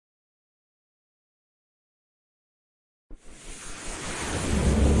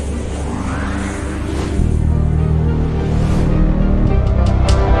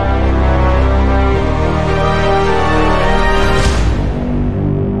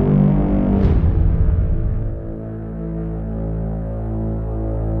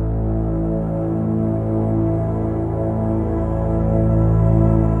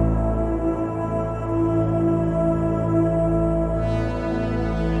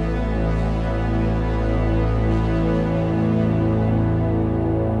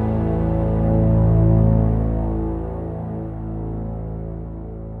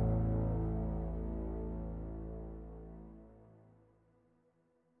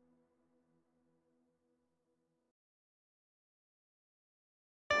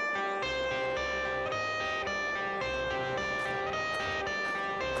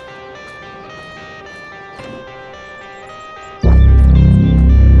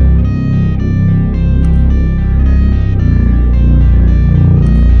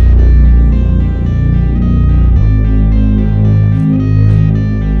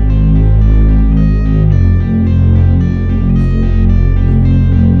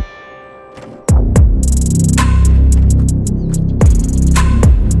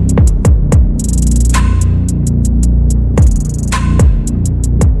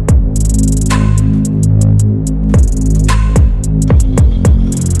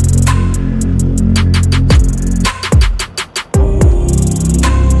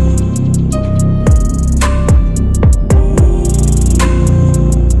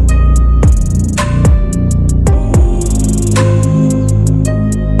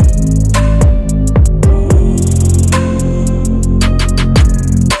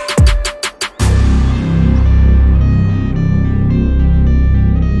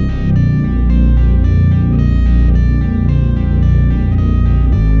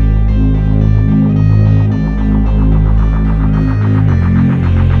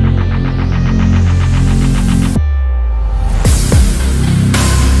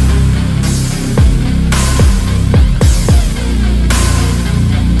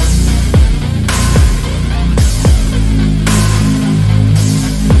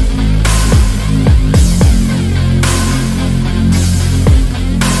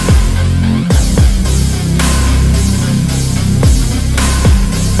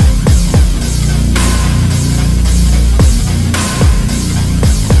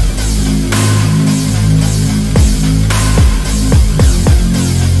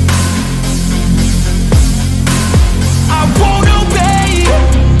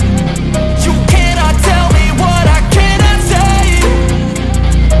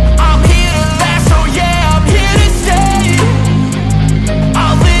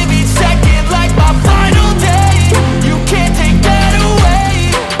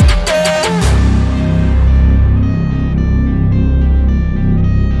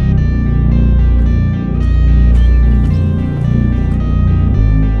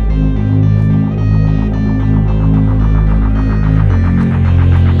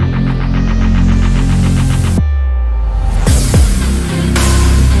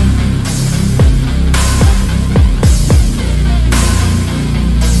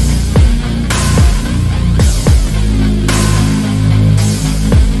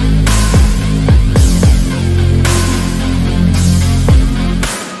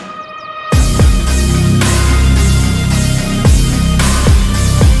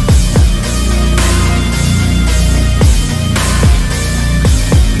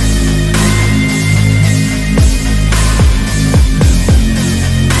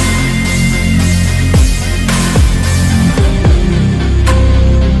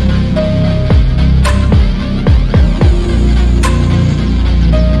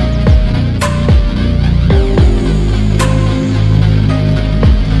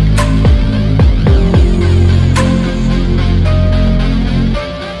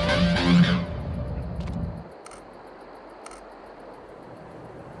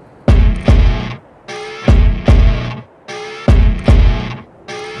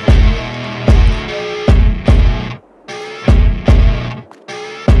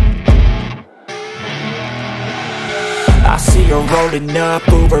her rolling up,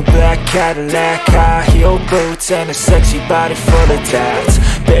 Uber black Cadillac, high heel boots, and a sexy body full of tats.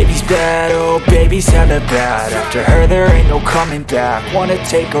 Baby's bad, oh baby's hella bad. After her there ain't no coming back. Wanna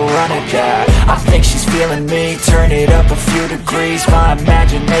take a run at that. I think she's feeling me, turn it up a few degrees. My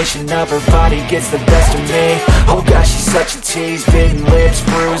imagination of her body gets the best of me. Oh gosh, she's such a tease, bitten lips,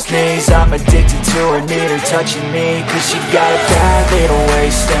 bruised knees. I'm addicted to her, need her touching me. Cause she got a bad little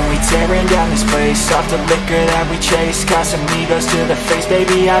waist, and we tearing down this place off the liquor that we chase. Casamigos to the face,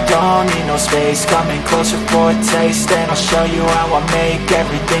 baby, I don't need no space. Coming closer for a taste, and I'll show you how I make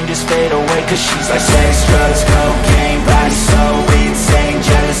everything just fade away. Cause she's like sex, drugs, cocaine, body so insane.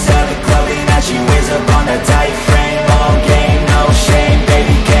 Jealous of the clothing that she wears up on that tight frame. All game, no shame,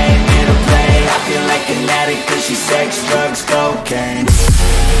 baby came here to play. I feel like an addict cause she's sex, drugs, cocaine.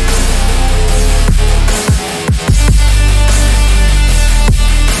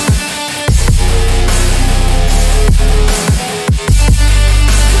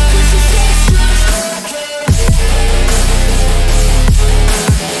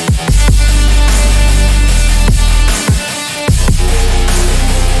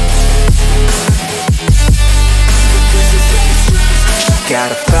 Got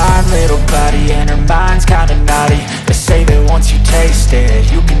a fine little body and her mind's kinda naughty. They say that once you taste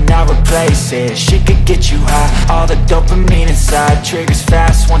it, you cannot replace it. She could get you high, all the dopamine inside triggers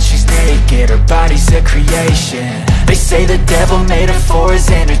fast once she's naked. Her body's a creation. They say the devil made her for his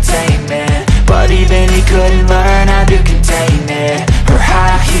entertainment, but even he couldn't learn how to contain it. Her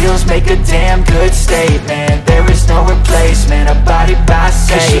high heels make a damn good statement. There is no replacement, a body by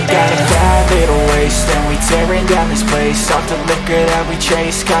Satan. Cause she got a bad little waist, and we tearing down this place off the liquor that we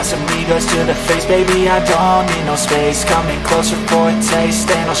chase. Casamigos to the face, baby, I don't need no space. Coming closer for a taste,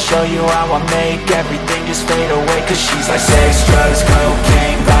 and I'll show you how I make everything just fade away. Cause she's like sex, drugs,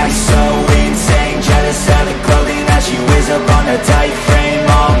 cocaine, body so insane. Jealous of the clothing that she wears up on her tight frame.